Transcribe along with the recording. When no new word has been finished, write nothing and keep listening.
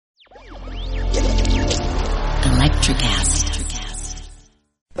Electrocast.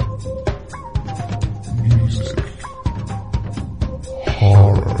 Music,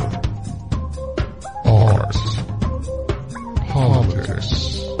 horror, art,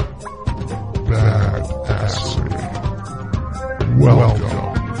 politics, badassery.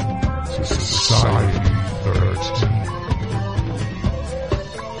 Welcome to Society 13.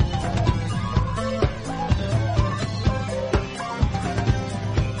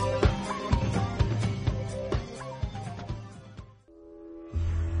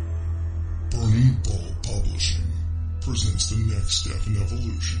 Presents the next step in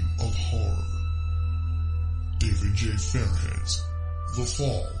evolution of horror. David J. Fairhead's The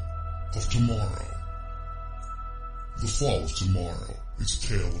Fall of Tomorrow. The Fall of Tomorrow is a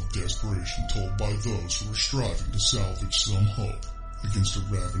tale of desperation told by those who are striving to salvage some hope against a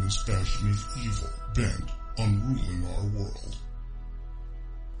ravenous bastion of evil bent on ruling our world.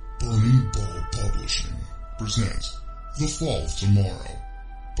 Burning Bowl Publishing presents The Fall of Tomorrow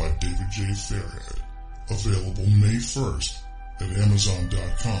by David J. Fairhead. Available May 1st at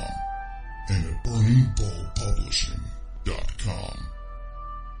Amazon.com and at BurningBowlPublishing.com.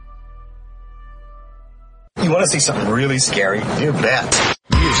 You want to see something really scary? You bet.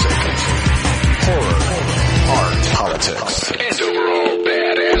 Music, horror, art, politics, and overall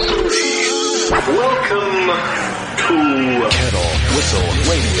badassery. Welcome to Kettle Whistle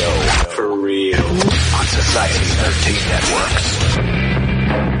Radio. For real. On Society 13 Networks.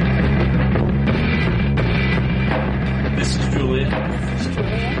 This is Julia.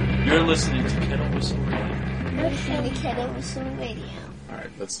 You're listening to Kettle Whistle Radio. You're listening to Kettle Whistle Radio. Alright,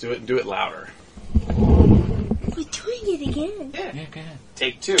 let's do it and do it louder. We're doing it again. Yeah, go ahead.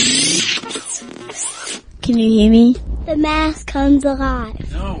 Take two. Can you hear me? The mask comes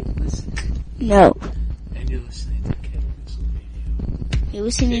alive. No, listen. No. And you're listening to Kettle Whistle Radio. You're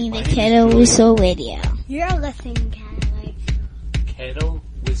listening to Kettle Whistle Radio. You're listening to Kettle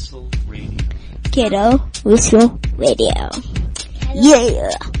Whistle Radio. Kettle Whistle Radio. Yeah!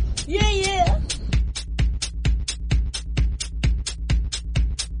 Yeah, yeah!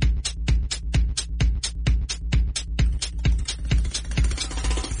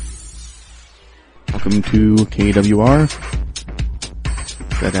 Welcome to KWR.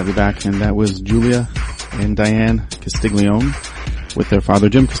 Glad to have you back. And that was Julia and Diane Castiglione with their father,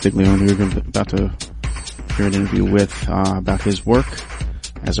 Jim Castiglione, who we're about to hear an interview with about his work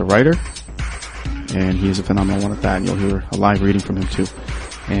as a writer. And he is a phenomenal one at that, and you'll hear a live reading from him too.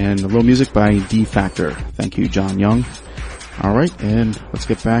 And a little music by D Factor. Thank you, John Young. Alright, and let's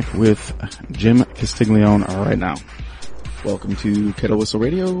get back with Jim Castiglione right now. Welcome to Kettle Whistle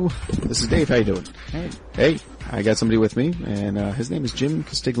Radio. This is Dave. How you doing? Hey, I got somebody with me, and his name is Jim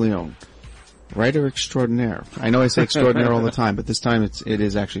Castiglione. Writer extraordinaire. I know I say extraordinaire all the time, but this time it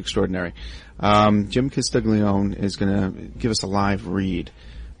is actually extraordinary. Jim Castiglione is gonna give us a live read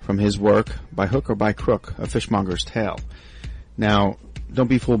from his work, By Hook or by Crook, A Fishmonger's Tale. Now, don't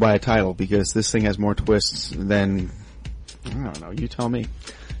be fooled by a title, because this thing has more twists than, I don't know, you tell me.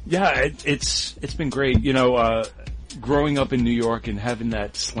 Yeah, it's been great. You know, growing up in New York and having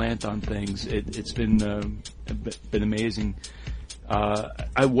that slant on things, it's been amazing.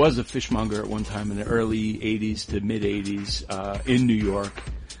 I was a fishmonger at one time in the early 80s to mid 80s, in New York,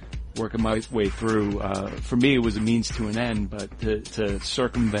 working my way through. For me, it was a means to an end, but to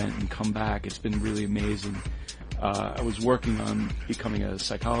circumvent and come back, it's been really amazing. I was working on becoming a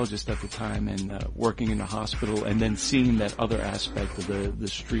psychologist at the time and working in a hospital, and then seeing that other aspect of the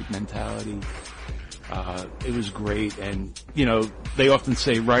street mentality. It was great, and you know, they often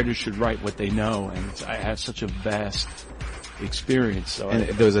say writers should write what they know, and I have such a vast experience. So and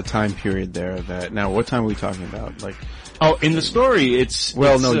there was a time period there that, now what time are we talking about? Like, oh, in the story, you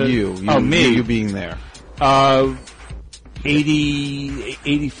being there.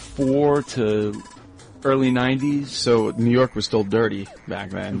 84 to early 90s. So New York was still dirty back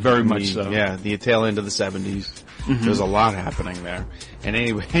then. Very much so. Yeah, the tail end of the 70s. Mm-hmm. There was a lot happening there. And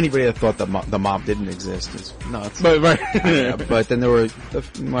anybody that thought the mob didn't exist is nuts. But, right. But then there were,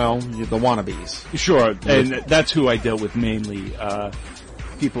 the wannabes. Sure, and that's who I dealt with mainly.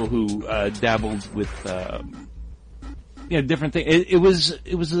 People who dabbled with different things. It was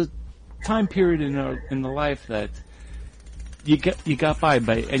a time period in the life that you got by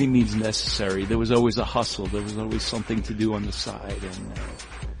any means necessary. There was always a hustle. There was always something to do on the side, and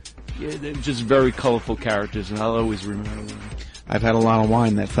they're just very colorful characters, and I'll always remember them. I've had a lot of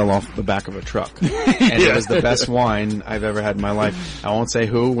wine that fell off the back of a truck, and it was the best wine I've ever had in my life. I won't say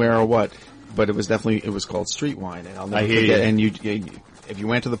who, where, or what, but it was called street wine, and I'll never forget. And if you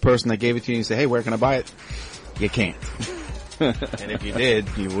went to the person that gave it to you and you say, "Hey, where can I buy it?" You can't. And if you did,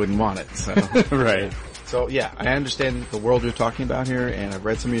 you wouldn't want it. So right. So, yeah, I understand the world you're talking about here, and I've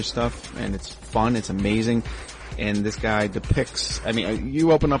read some of your stuff, and it's fun, it's amazing, and this guy depicts, I mean,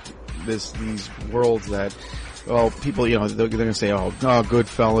 you open up these worlds that, well, people, you know, they're going to say, oh,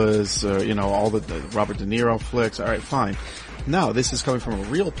 Goodfellas, or, you know, all the Robert De Niro flicks, alright, fine. No, this is coming from a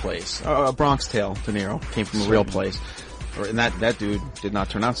real place. A Bronx Tale, De Niro, came from a real place. And that dude did not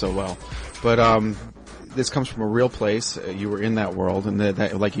turn out so well. But, this comes from a real place. You were in that world, and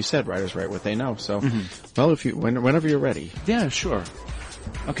that, like you said, writers write what they know. So, well, whenever you're ready. Yeah, sure.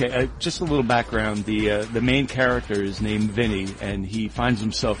 Okay, just a little background. The main character is named Vinny, and he finds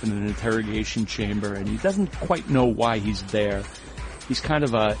himself in an interrogation chamber, and he doesn't quite know why he's there. He's kind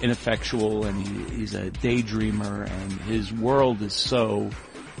of ineffectual, and he's a daydreamer, and his world is so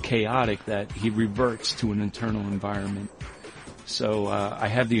chaotic that he reverts to an internal environment. So I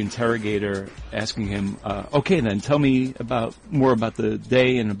have the interrogator asking him, okay then, tell me more about the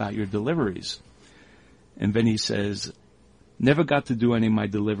day and about your deliveries. And Vinny says, never got to do any of my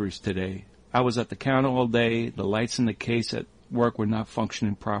deliveries today. I was at the counter all day, the lights in the case at work were not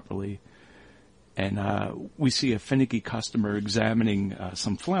functioning properly, and we see a finicky customer examining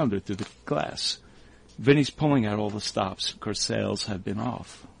some flounder through the glass. Vinny's pulling out all the stops because sales have been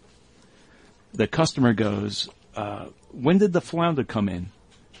off. The customer goes, when did the flounder come in?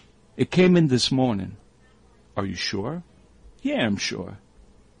 It came in this morning. Are you sure? Yeah, I'm sure.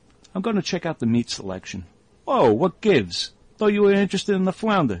 I'm going to check out the meat selection. Whoa, what gives? Thought you were interested in the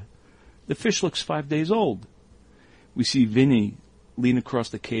flounder. The fish looks 5 days old. We see Vinny lean across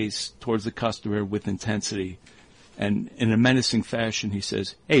the case towards the customer with intensity, and in a menacing fashion he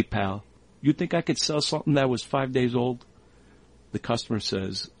says, hey pal, you think I could sell something that was 5 days old? The customer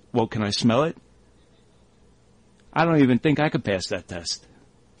says, well, can I smell it? I don't even think I could pass that test.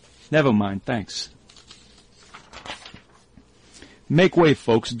 Never mind, thanks. Make way,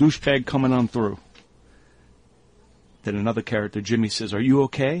 folks. Douchebag coming on through. Then another character, Jimmy, says, are you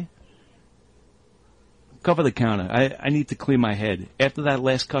okay? Cover the counter. I need to clear my head. After that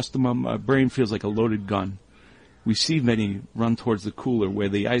last customer, my brain feels like a loaded gun. We see Vinny run towards the cooler where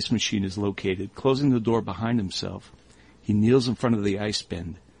the ice machine is located. Closing the door behind himself, he kneels in front of the ice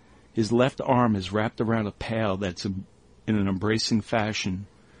bin. His left arm is wrapped around a pail that's in an embracing fashion.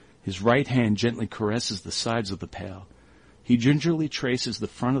 His right hand gently caresses the sides of the pail. He gingerly traces the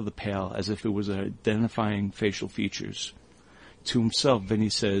front of the pail as if it was identifying facial features. To himself, Vinny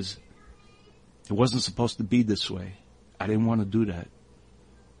says, it wasn't supposed to be this way. I didn't want to do that.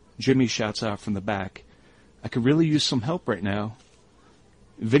 Jimmy shouts out from the back, I could really use some help right now.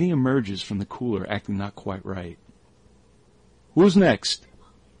 Vinny emerges from the cooler, acting not quite right. Who's next?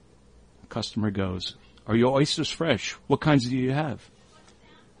 Customer goes, are your oysters fresh? What kinds do you have?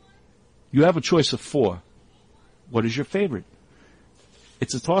 You have a choice of 4. What is your favorite?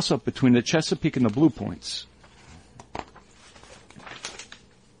 It's a toss-up between the Chesapeake and the Blue Points.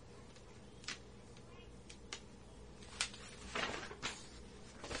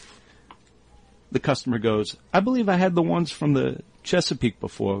 The customer goes, I believe I had the ones from the Chesapeake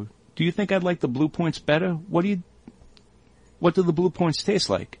before. Do you think I'd like the Blue Points better? What do the Blue Points taste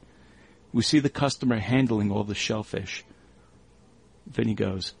like? We see the customer handling all the shellfish. Vinny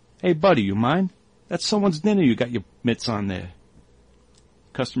goes, hey buddy, you mind? That's someone's dinner you got your mitts on there.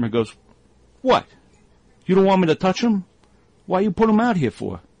 Customer goes, what? You don't want me to touch them? Why you put them out here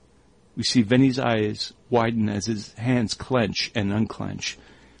for? We see Vinny's eyes widen as his hands clench and unclench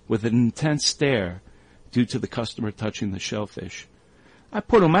with an intense stare due to the customer touching the shellfish. I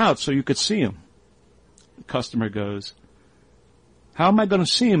put them out so you could see them. The customer goes, how am I going to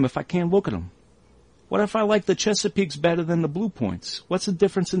see them if I can't look at them? What if I like the Chesapeakes better than the Blue Points? What's the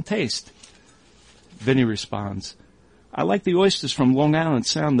difference in taste? Vinny responds, I like the oysters from Long Island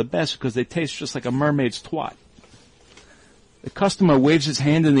Sound the best because they taste just like a mermaid's twat. The customer waves his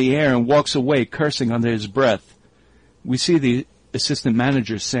hand in the air and walks away, cursing under his breath. We see the assistant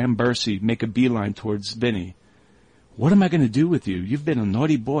manager, Sam Bursey, make a beeline towards Vinny. What am I going to do with you? You've been a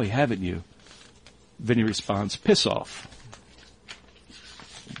naughty boy, haven't you? Vinny responds, piss off.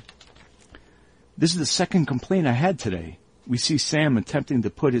 This is the second complaint I had today. We see Sam attempting to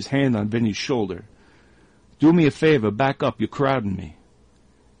put his hand on Vinny's shoulder. Do me a favor, back up, you're crowding me.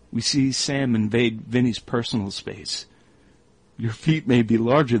 We see Sam invade Vinny's personal space. Your feet may be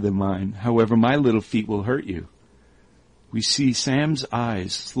larger than mine, however my little feet will hurt you. We see Sam's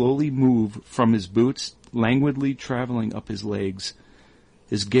eyes slowly move from his boots, languidly traveling up his legs.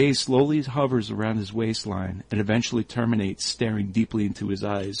 His gaze slowly hovers around his waistline and eventually terminates, staring deeply into his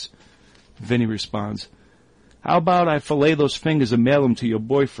eyes. Vinny responds, how about I fillet those fingers and mail them to your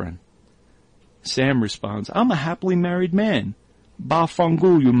boyfriend? Sam responds, I'm a happily married man. Ba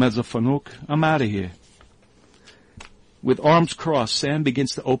fangul, you mezzafanuk. I'm out of here. With arms crossed, Sam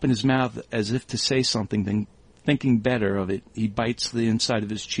begins to open his mouth as if to say something, then thinking better of it, he bites the inside of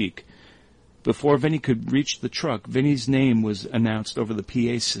his cheek. Before Vinny could reach the truck, Vinny's name was announced over the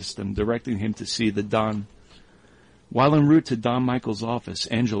PA system, directing him to see the Don. While en route to Don Michael's office,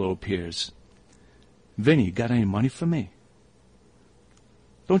 Angelo appears. Vinny, got any money for me?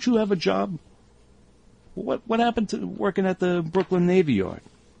 Don't you have a job? What happened to working at the Brooklyn Navy Yard?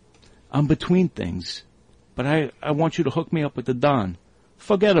 I'm between things, but I want you to hook me up with the Don.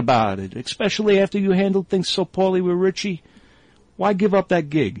 Forget about it, especially after you handled things so poorly with Richie. Why give up that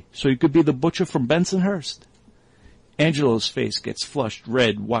gig, so you could be the butcher from Bensonhurst? Angelo's face gets flushed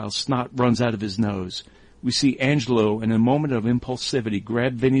red while snot runs out of his nose. We see Angelo, in a moment of impulsivity,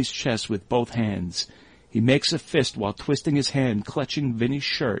 grab Vinny's chest with both hands. He makes a fist while twisting his hand, clutching Vinny's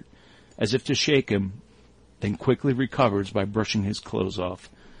shirt, as if to shake him, then quickly recovers by brushing his clothes off.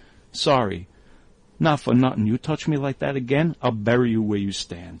 Sorry. Not for nothing. You touch me like that again, I'll bury you where you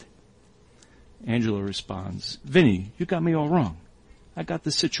stand. Angelo responds, Vinny, you got me all wrong. I got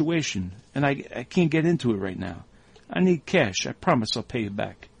the situation, and I can't get into it right now. I need cash. I promise I'll pay you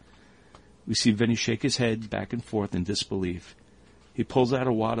back. We see Vinny shake his head back and forth in disbelief. He pulls out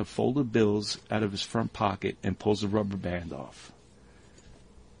a wad of folded bills out of his front pocket and pulls a rubber band off.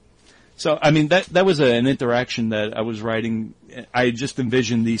 So, I mean, that was an interaction that I was writing. I just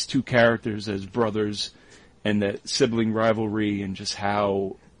envisioned these two characters as brothers and that sibling rivalry and just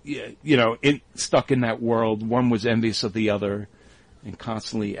how, stuck in that world. One was envious of the other and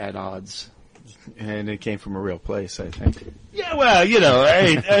constantly at odds. And it came from a real place, I think. Yeah, well,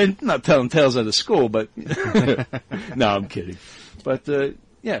 I'm not telling tales out of school, but no, I'm kidding. But,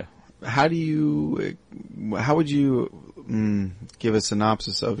 yeah. How would you give a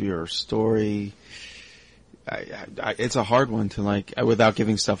synopsis of your story? It's a hard one to without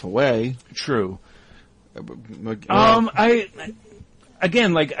giving stuff away. True. I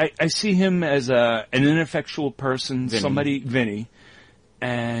see him as an ineffectual person, Vinny,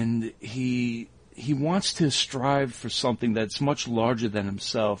 and he wants to strive for something that's much larger than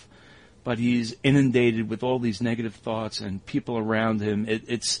himself, but he's inundated with all these negative thoughts and people around him.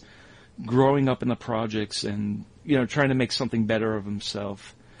 It's growing up in the projects and, trying to make something better of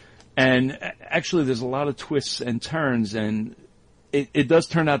himself. And actually there's a lot of twists and turns, and it does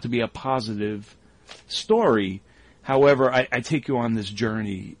turn out to be a positive story. However, I take you on this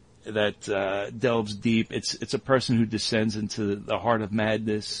journey that delves deep. It's a person who descends into the heart of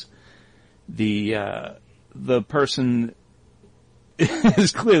madness. The person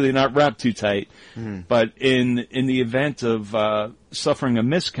is clearly not wrapped too tight, but in the event of suffering a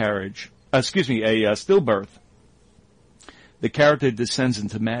miscarriage, a stillbirth, the character descends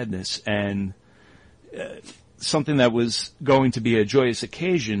into madness, and something that was going to be a joyous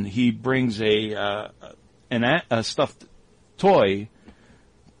occasion, he brings a stuffed toy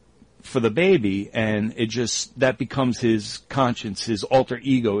for the baby, and that becomes his conscience, his alter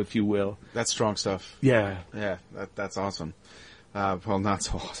ego, if you will. That's strong stuff. Yeah. Yeah, that's awesome. Well, not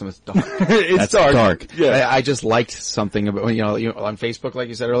so awesome. It's dark. It's dark. Yeah. I just liked something about, on Facebook, like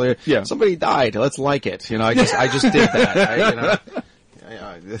you said earlier. Yeah. Somebody died. Let's like it. I just did that.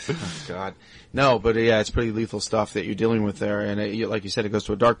 God. No, but yeah, it's pretty lethal stuff that you're dealing with there. And like you said, it goes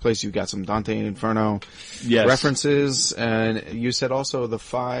to a dark place. You've got some Dante and Inferno references. And you said also the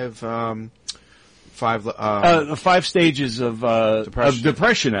five stages of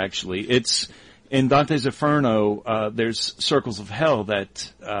depression, actually. It's, in Dante's Inferno, there's circles of hell that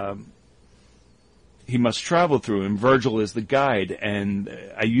he must travel through, and Virgil is the guide. And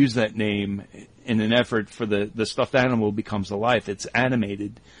I use that name in an effort for the stuffed animal becomes alive. It's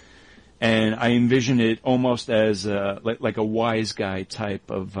animated, and I envision it almost as like a wise guy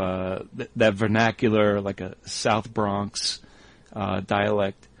type of that vernacular, like a South Bronx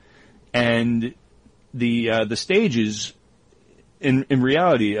dialect, and the stages. In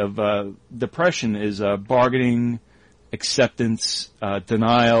reality of depression is bargaining, acceptance,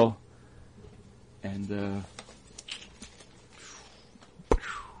 denial, and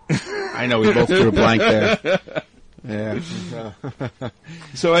I know we both drew a blank there. Yeah.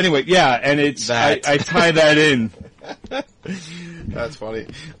 So anyway, yeah, and it's I tie that in. That's funny.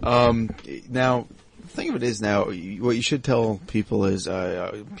 Now, the thing of it is, now what you should tell people is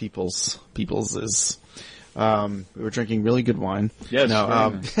peoples is. We were drinking really good wine. Yes.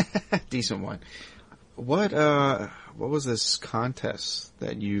 Decent wine. What was this contest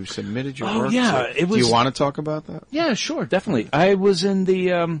that you submitted your work to? It was. Do you want to talk about that? Yeah, sure, definitely. I was in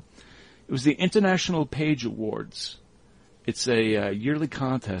it was the International Page Awards. It's a yearly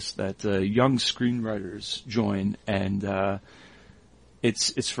contest that young screenwriters join, and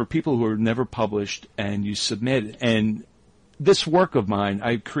it's for people who are never published, and you submit. And this work of mine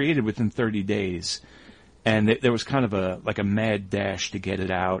I created within 30 days. And there was kind of a mad dash to get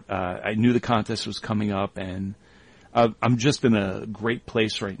it out. I knew the contest was coming up, and I'm just in a great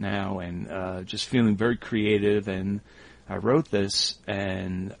place right now, and just feeling very creative. And I wrote this,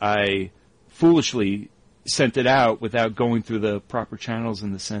 and I foolishly sent it out without going through the proper channels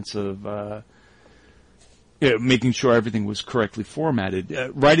in the sense of making sure everything was correctly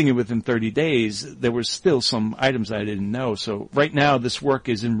formatted. Writing it within 30 days, there were still some items I didn't know. So right now, this work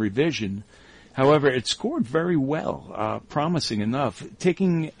is in revision. However, it scored very well, promising enough.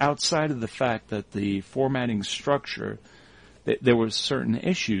 Taking outside of the fact that the formatting structure, there were certain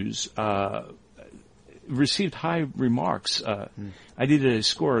issues, received high remarks. I did a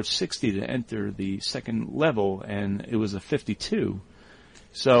score of 60 to enter the second level, and it was a 52.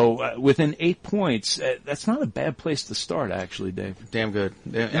 So within 8 points, that's not a bad place to start, actually, Dave. Damn good.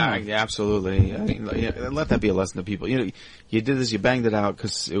 Yeah, absolutely. I mean, let that be a lesson to people. You did this, you banged it out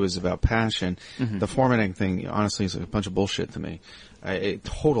because it was about passion. Mm-hmm. The formatting thing, honestly, is a bunch of bullshit to me.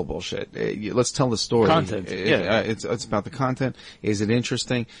 Total bullshit. Let's tell the story. Content. It's about the content. Is it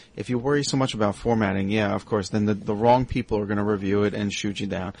interesting? If you worry so much about formatting, yeah, of course, then the wrong people are going to review it and shoot you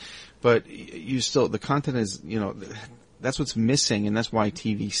down. But the content is, that's what's missing, and that's why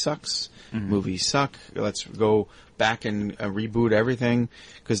TV sucks. Mm-hmm. Movies suck. Let's go back and reboot everything,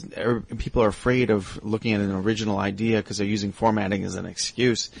 because people are afraid of looking at an original idea because they're using formatting as an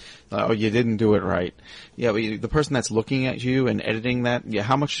excuse. Oh, you didn't do it right. Yeah, but the person that's looking at you and editing that,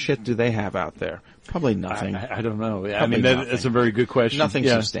 how much shit do they have out there? Probably nothing. I don't know. I mean, that's a very good question. Nothing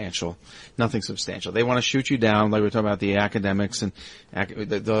substantial. Nothing substantial. They want to shoot you down, like we were talking about the academics and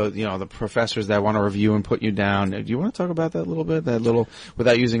the professors that want to review and put you down. Do you want to talk about that a little bit?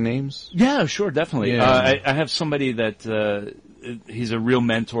 Without using names? Yeah, sure, definitely. Yeah. I have somebody that he's a real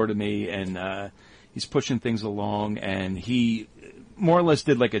mentor to me, and he's pushing things along, and he more or less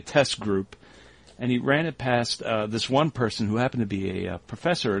did like a test group, and he ran it past this one person who happened to be a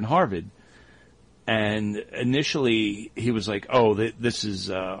professor in Harvard. And initially, he was like, "Oh, this is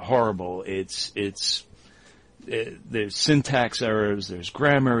horrible. There's syntax errors, there's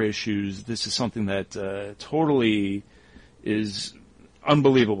grammar issues. This is something that totally is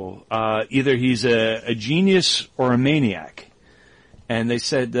unbelievable. Either he's a genius or a maniac." And they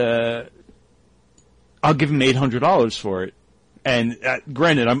said, "I'll give him $800 for it." And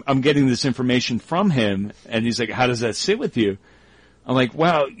granted, I'm getting this information from him, and he's like, "How does that sit with you?" I'm like,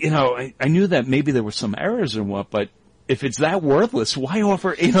 well, I knew that maybe there were some errors and what, but if it's that worthless, why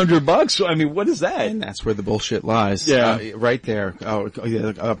offer $800? I mean, what is that? And that's where the bullshit lies. Yeah. Right there.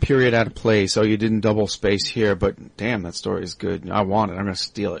 A period out of place. Oh, you didn't double space here, but damn, that story is good. I want it. I'm going to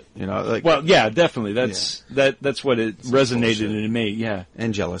steal it. Well, yeah, definitely. That's what it resonated in me. Yeah.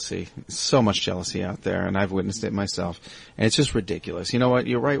 And jealousy. So much jealousy out there, and I've witnessed it myself. And it's just ridiculous. You know what?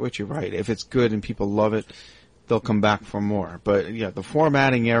 You're right what you write. If it's good and people love it, they'll come back for more. But the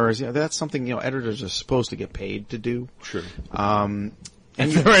formatting errors, that's something, editors are supposed to get paid to do. Sure. And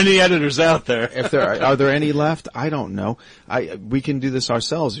if there are any editors out there. If there are there any left? I don't know. We can do this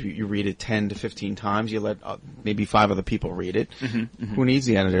ourselves. You read it 10 to 15 times. You let maybe 5 other people read it. Mm-hmm, mm-hmm. Who needs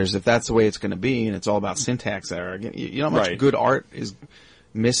the editors? If that's the way it's going to be, and it's all about syntax error, you know how much good art is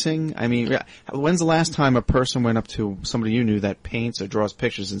missing? I mean, when's the last time a person went up to somebody you knew that paints or draws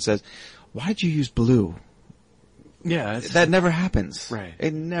pictures and says, "Why'd you use blue?" Yeah, that never happens. Right.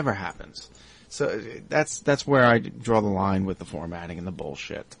 It never happens. So that's where I draw the line with the formatting and the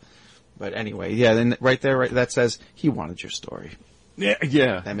bullshit. But anyway, then right there, that says he wanted your story.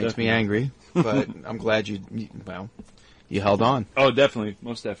 Yeah. That makes me angry, but I'm glad you held on. Oh, definitely,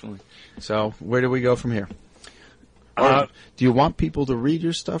 most definitely. So where do we go from here? Do you want people to read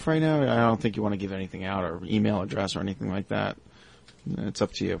your stuff right now? I don't think you want to give anything out or email address or anything like that. It's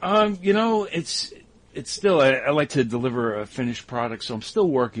up to you. It's still, I like to deliver a finished product, so I'm still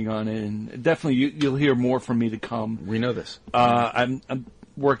working on it, and definitely you'll hear more from me to come. We know this. I'm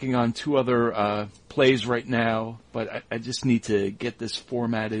working on 2 other plays right now, but I just need to get this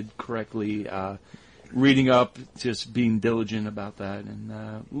formatted correctly, reading up, just being diligent about that,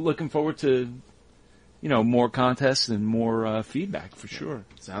 and looking forward to more contests and more feedback for sure.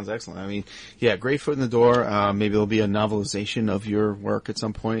 Sounds excellent. I mean, great foot in the door. Maybe there'll be a novelization of your work at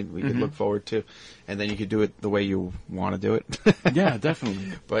some point we could look forward to, and then you could do it the way you want to do it. Yeah,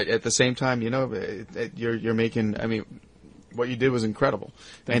 definitely. But at the same time, you're making, I mean, what you did was incredible.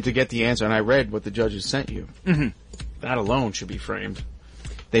 And to get the answer, and I read what the judges sent you, that alone should be framed.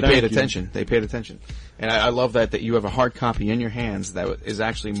 They paid attention. They paid attention. And I love that you have a hard copy in your hands that is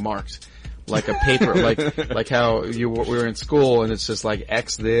actually marked like a paper, like how we were in school, and it's just like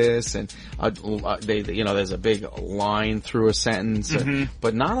X this, and there's a big line through a sentence,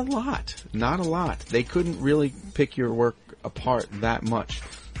 but not a lot. They couldn't really pick your work apart that much.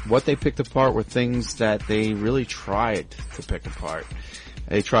 What they picked apart were things that they really tried to pick apart.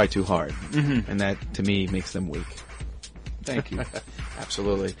 They tried too hard, and that to me makes them weak. Thank you.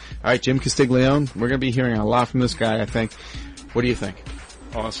 Absolutely. All right, Jim Castiglione, we're going to be hearing a lot from this guy, I think. What do you think?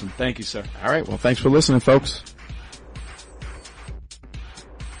 Awesome. Thank you, sir. All right. Well, thanks for listening, folks.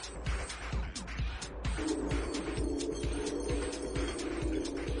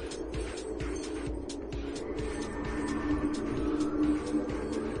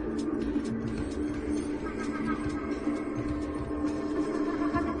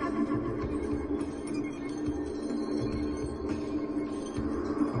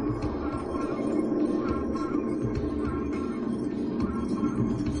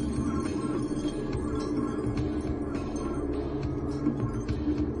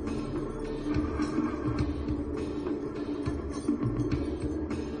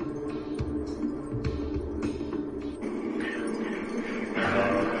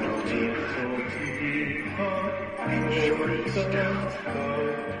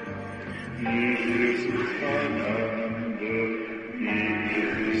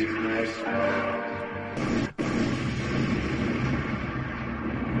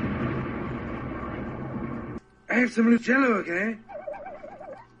 I have some loose jello, okay?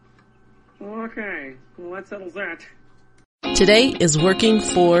 Okay, well that settles that. Today is working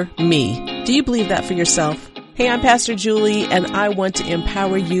for me. Do you believe that for yourself? Hey, I'm Pastor Julie, and I want to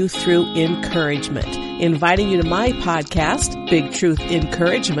empower you through encouragement. Inviting you to my podcast, Big Truth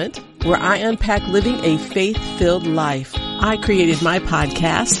Encouragement, where I unpack living a faith-filled life. I created my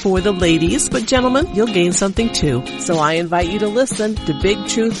podcast for the ladies, but gentlemen, you'll gain something too. So I invite you to listen to Big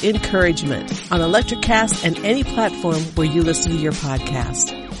Truth Encouragement on Electricast and any platform where you listen to your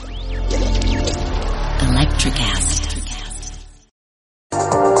podcast. Electricast.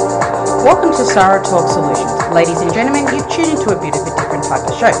 Welcome to Sarah Talk Solutions. Ladies and gentlemen, you've tuned into a bit of a different type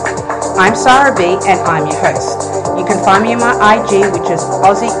of show. I'm Sarah B and I'm your host. You can find me on my IG, which is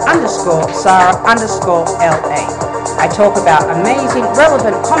Aussie_Sarah_LA. I talk about amazing,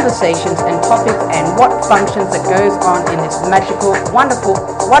 relevant conversations and topics and what functions that goes on in this magical, wonderful,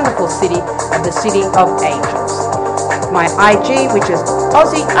 wonderful city of the City of Angels. My IG, which is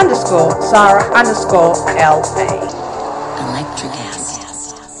Aussie_Sarah_LA. Electricast.